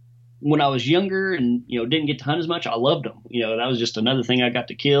 When I was younger and, didn't get to hunt as much, I loved them. That was just another thing I got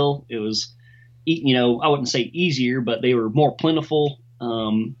to kill. It was, I wouldn't say easier, but they were more plentiful.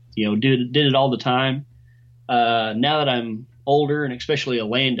 Did it all the time. Now that I'm older and especially a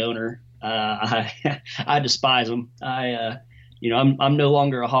landowner, I despise them. I'm no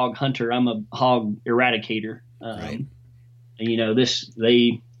longer a hog hunter. I'm a hog eradicator. Right.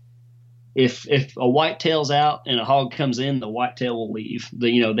 If a whitetail's out and a hog comes in, the whitetail will leave.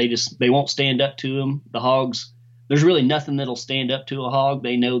 They won't stand up to them. The there's really nothing that'll stand up to a hog.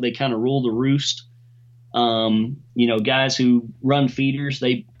 They know they kind of rule the roost. Guys who run feeders,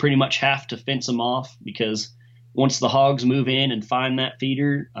 they pretty much have to fence them off, because once the hogs move in and find that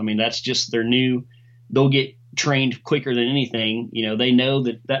feeder, I mean, that's just their new, they'll get trained quicker than anything. They know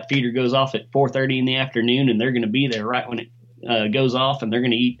that feeder goes off at 4:30 in the afternoon, and they're going to be there right when it goes off, and they're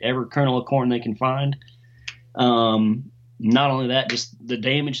going to eat every kernel of corn they can find. Not only that, just the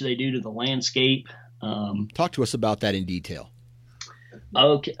damage they do to the landscape. Talk to us about that in detail.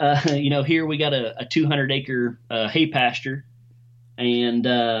 Okay. Here we got a 200-acre hay pasture, and,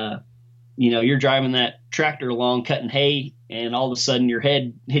 you're driving that tractor along cutting hay, and all of a sudden your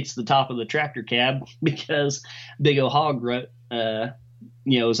head hits the top of the tractor cab because big old hog rut,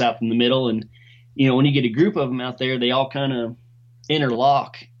 is out in the middle. And, when you get a group of them out there, they all kind of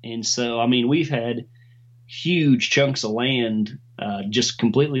interlock. And so, I mean, we've had huge chunks of land just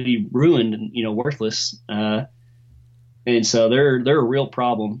completely ruined and, worthless. And so they're a real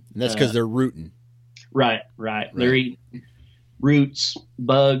problem. And that's because they're rooting. Right. They're eating roots,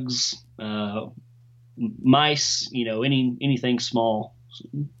 bugs, mice, anything small.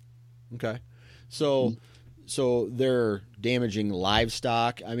 Okay. So they're damaging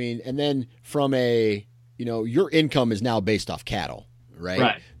livestock. I mean, and then from your income is now based off cattle, right?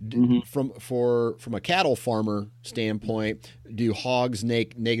 Right. Mm-hmm. From a cattle farmer standpoint, do hogs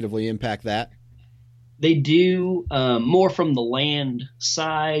negatively impact that? They do, more from the land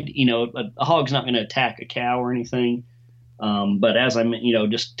side. A hog's not going to attack a cow or anything. But as I meant,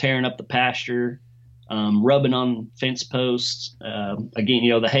 just tearing up the pasture, rubbing on fence posts.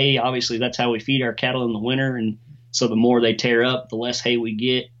 Again, the hay, obviously that's how we feed our cattle in the winter. And so the more they tear up, the less hay we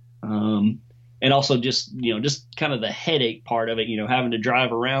get. And also just kind of the headache part of it, having to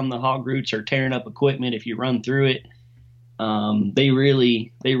drive around the hog roots or tearing up equipment if you run through it. They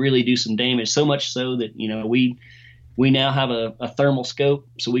really do some damage, so much so that, we now have a thermal scope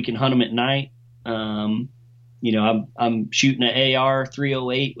so we can hunt them at night. I'm shooting an AR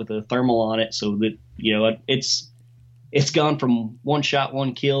 308 with a thermal on it, so that, it's gone from one shot,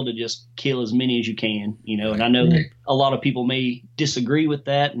 one kill to just kill as many as you can, and I know that a lot of people may disagree with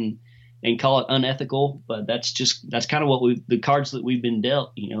that and call it unethical, but that's kind of what the cards that we've been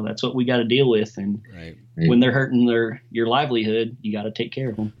dealt. That's what we got to deal with. And right. When they're hurting your livelihood, you got to take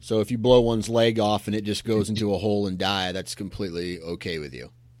care of them. So if you blow one's leg off and it just goes into a hole and die, that's completely okay with you.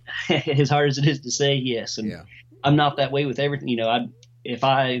 As hard as it is to say, yes. And I'm not that way with everything. If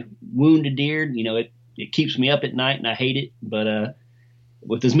I wound a deer, it keeps me up at night and I hate it. But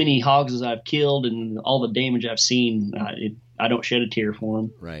with as many hogs as I've killed and all the damage I've seen, I don't shed a tear for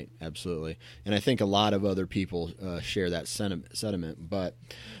them. Right, absolutely. And I think a lot of other people share that sentiment. But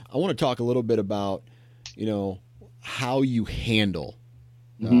I want to talk a little bit about, how you handle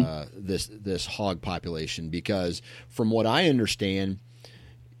this hog population, because from what I understand,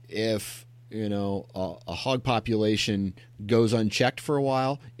 if a hog population goes unchecked for a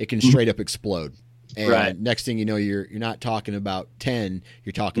while, it can straight up explode. And next thing you know, you're not talking about 10,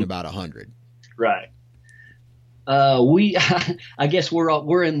 you're talking about 100. Right. I guess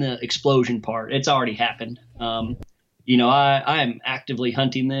we're in the explosion part. It's already happened. I am actively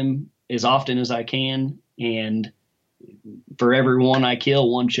hunting them as often as I can, and for every one I kill,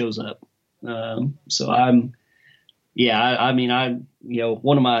 one shows up. So one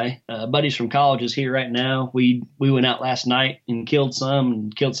of my buddies from college is here right now. We went out last night and killed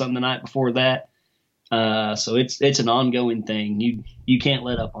some the night before that. So it's an ongoing thing. You can't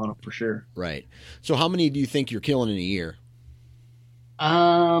let up on it for sure. Right. So how many do you think you're killing in a year?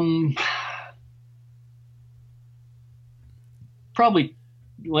 Probably.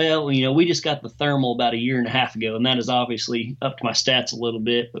 Well, we just got the thermal about a year and a half ago, and that is obviously up to my stats a little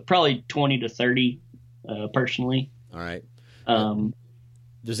bit, but probably 20 to 30, personally. All right.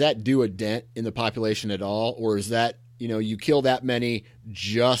 Does that do a dent in the population at all? Or is that, you kill that many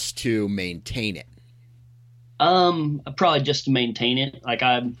just to maintain it? Probably just to maintain it. Like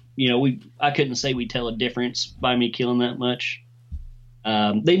I couldn't say we tell a difference by me killing that much.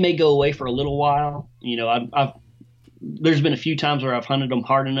 They may go away for a little while. There's been a few times where I've hunted them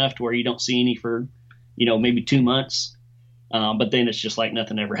hard enough to where you don't see any for, maybe 2 months. But then it's just like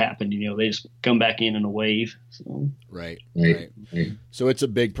nothing ever happened. They just come back in a wave. So. Right. So it's a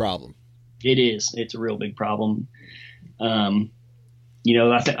big problem. It is. It's a real big problem. I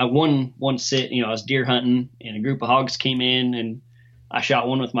think one sit, I was deer hunting and a group of hogs came in and I shot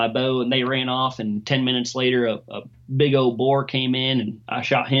one with my bow and they ran off, and 10 minutes later a big old boar came in and I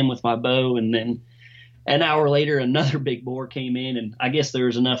shot him with my bow, and then an hour later another big boar came in, and I guess there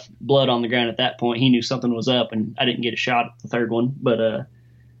was enough blood on the ground at that point. He knew something was up and I didn't get a shot at the third one. But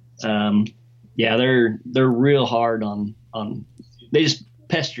Yeah, they're real hard on they just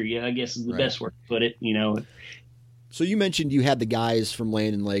pester you, I guess is the best word to put it, you know. So you mentioned you had the guys from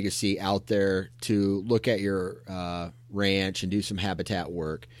Land and Legacy out there to look at your ranch and do some habitat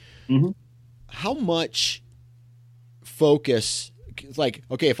work. Mm-hmm. How much focus, like,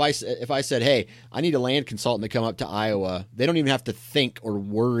 okay, if I said, hey, I need a land consultant to come up to Iowa, they don't even have to think or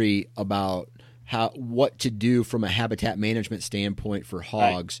worry about what to do from a habitat management standpoint for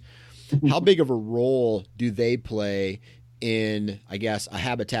hogs. Right. How big of a role do they play in, I guess, a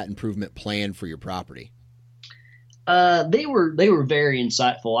habitat improvement plan for your property? They were very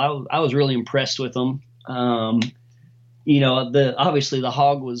insightful. I was really impressed with them. You know, obviously the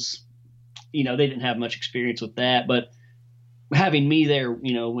hog was, you know, they didn't have much experience with that, but having me there,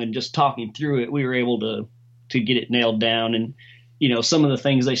 you know, and just talking through it, we were able to get it nailed down. And, you know, some of the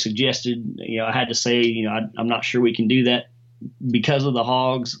things they suggested, you know, I had to say, you know, I'm not sure we can do that because of the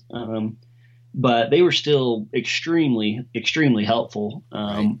hogs. But they were still extremely, extremely helpful.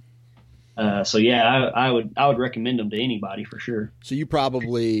 Right. So yeah, I would recommend them to anybody for sure. So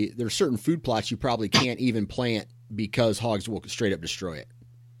there's certain food plots you probably can't even plant because hogs will straight up destroy it.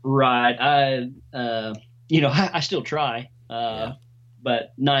 Right. You know, I still try,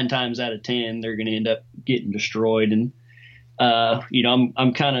 but 9 times out of 10, they're going to end up getting destroyed. And, you know,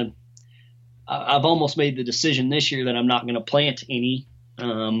 I've almost made the decision this year that I'm not going to plant any,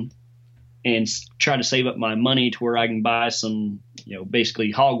 and try to save up my money to where I can buy some, you know,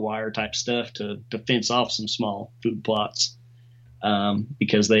 basically hog wire type stuff to fence off some small food plots.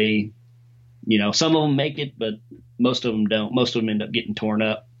 Because they, you know, some of them make it, but most of them don't. Most of them end up getting torn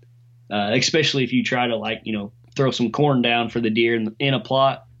up. Especially if you try to, like, you know, throw some corn down for the deer in a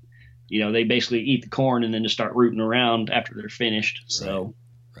plot, you know, they basically eat the corn and then just start rooting around after they're finished. So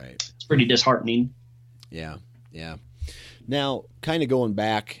right. It's pretty disheartening. Yeah. Yeah. Now, kind of going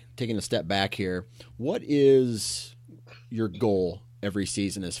back, taking a step back here, what is your goal every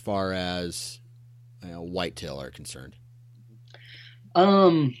season as far as whitetail are concerned?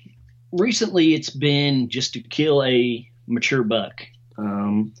 Recently it's been just to kill a mature buck.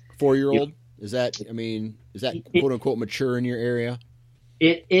 4-year-old? Is that quote unquote mature in your area?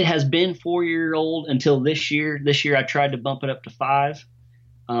 It has been 4-year-old until this year. This year I tried to bump it up to 5.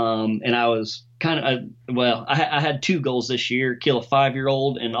 And I was I had 2 goals this year: kill a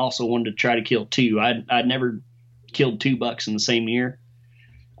 5-year-old, and also wanted to try to kill 2. I'd never killed 2 bucks in the same year.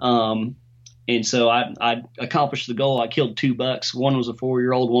 And so I accomplished the goal. I killed 2 bucks. One was a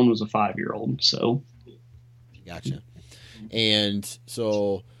 4-year-old, one was a 5-year-old. So, gotcha. And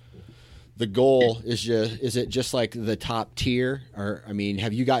so the goal is it just like the top tier? Or, I mean,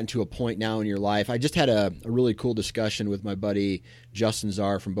 have you gotten to a point now in your life? I just had a really cool discussion with my buddy Justin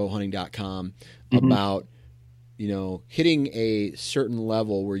Czar from bowhunting.com about, you know, hitting a certain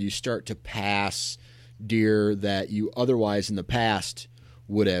level where you start to pass deer that you otherwise in the past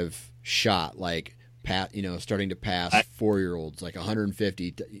would have shot, like starting to pass 4-year-olds, like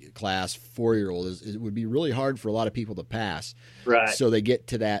 150 class 4-year-old it would be really hard for a lot of people to pass. Right. So they get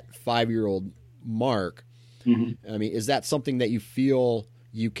to that 5-year-old mark. I mean, is that something that you feel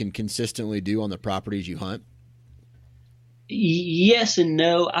you can consistently do on the properties you hunt? Yes and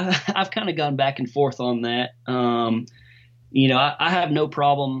no. I've kind of gone back and forth on that. You know, I have no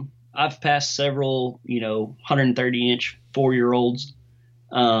problem. I've passed several, you know, 130-inch 4-year-olds.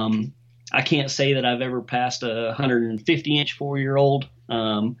 I can't say that I've ever passed a 150-inch 4-year-old.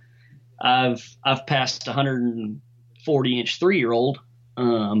 I've passed a 140-inch 3-year-old.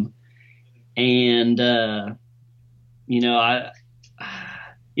 You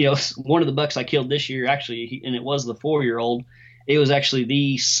know, one of the bucks I killed this year, actually, and it was the 4-year-old. It was actually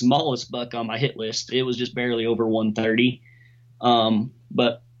the smallest buck on my hit list. It was just barely over 130.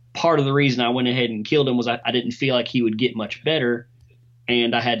 But part of the reason I went ahead and killed him was I didn't feel like he would get much better.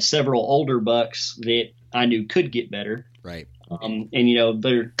 And I had several older bucks that I knew could get better. Right. And, you know,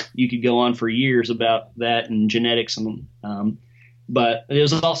 you could go on for years about that and genetics. But it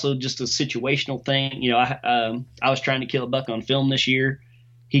was also just a situational thing. You know, I was trying to kill a buck on film this year.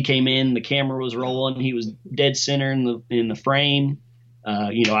 He came in, the camera was rolling. He was dead center in the frame.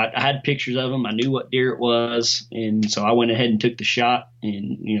 You know, I had pictures of him. I knew what deer it was. And so I went ahead and took the shot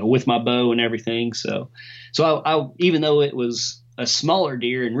and, you know, with my bow and everything. So I even though it was a smaller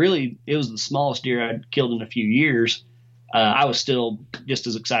deer, and really it was the smallest deer I'd killed in a few years, I was still just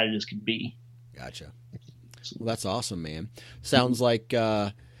as excited as could be. Gotcha. Well, that's awesome, man. Sounds like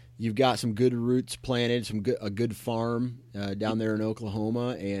you've got some good roots planted, a good farm down there in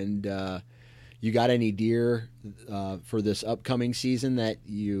Oklahoma, and you got any deer for this upcoming season that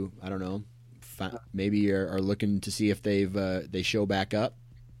you, I don't know, maybe are looking to see if they show back up?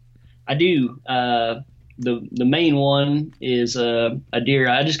 I do. The main one is a deer.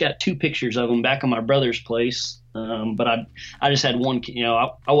 I just got 2 pictures of him back on my brother's place. But I just had one.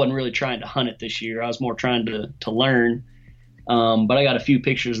 I wasn't really trying to hunt it this year. I was more trying to learn. But I got a few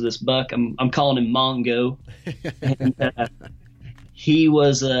pictures of this buck. I'm calling him Mongo. And, he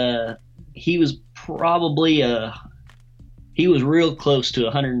was real close to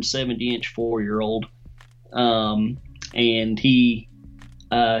a 170-inch 4-year-old. And he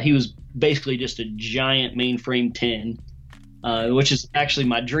was basically just a giant mainframe 10, which is actually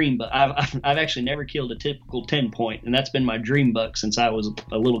my dream. But I've actually never killed a typical 10-point, and that's been my dream buck since I was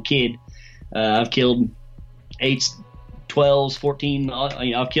a little kid. I've killed 8s, 12s, 14.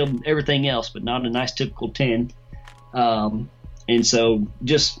 I've killed everything else, but not a nice typical 10. And so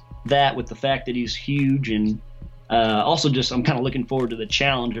just that, with the fact that he's huge, and also just I'm kind of looking forward to the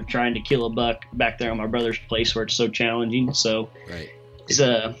challenge of trying to kill a buck back there on my brother's place where it's so challenging. So right. It's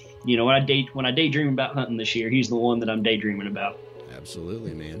when I daydream about hunting this year, he's the one that I'm daydreaming about.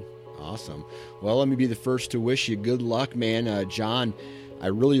 Absolutely, man. Awesome. Well, let me be the first to wish you good luck, man. John, I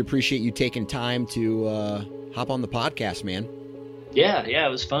really appreciate you taking time to hop on the podcast, man. Yeah, it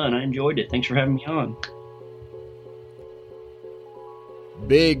was fun. I enjoyed it. Thanks for having me on.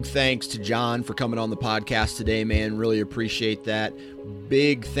 Big thanks to John for coming on the podcast today, man. Really appreciate that.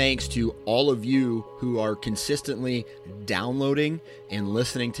 Big thanks to all of you who are consistently downloading and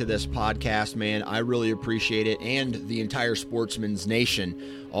listening to this podcast, man. I really appreciate it. And the entire Sportsman's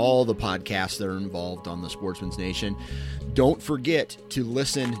Nation, all the podcasts that are involved on the Sportsman's Nation. Don't forget to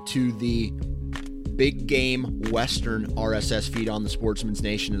listen to the Big Game Western RSS feed on the Sportsman's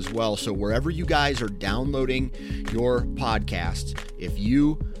Nation as well. So wherever you guys are downloading your podcasts, if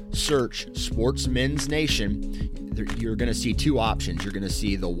you search Sportsman's Nation, you're going to see 2 options. You're going to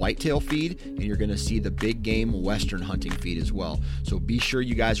see the whitetail feed, and you're going to see the Big Game Western hunting feed as well. So be sure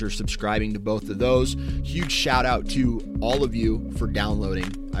you guys are subscribing to both of those. Huge shout out to all of you for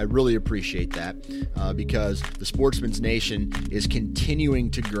downloading. I really appreciate that because the Sportsman's Nation is continuing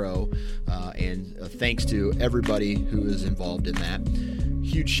to grow, and thanks to everybody who is involved in that.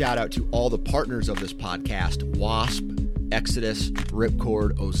 Huge shout out to all the partners of this podcast: Wasp, Exodus,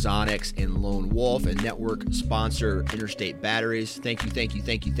 Ripcord, Ozonics, and Lone Wolf, and network sponsor Interstate Batteries. Thank you.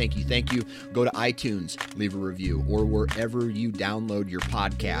 Go to iTunes, leave a review, or wherever you download your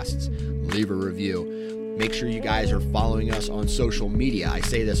podcasts, leave a review. Make sure you guys are following us on social media. I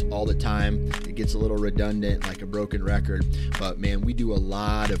say this all the time. It gets a little redundant, like a broken record, but man, we do a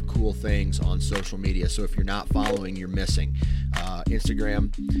lot of cool things on social media. So if you're not following, you're missing.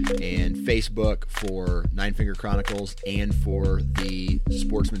 Instagram and Facebook for Nine Finger Chronicles and for the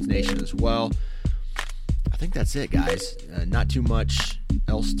Sportsman's Nation as well. I think that's it, guys. Not too much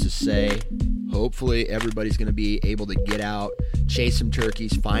else to say. Hopefully everybody's going to be able to get out, chase some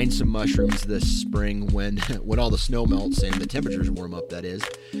turkeys, find some mushrooms this spring when all the snow melts and the temperatures warm up, that is.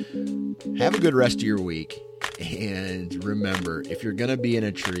 Have a good rest of your week. And remember, if you're going to be in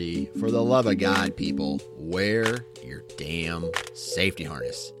a tree, for the love of God, people, wear your damn safety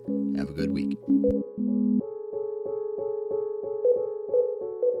harness. Have a good week.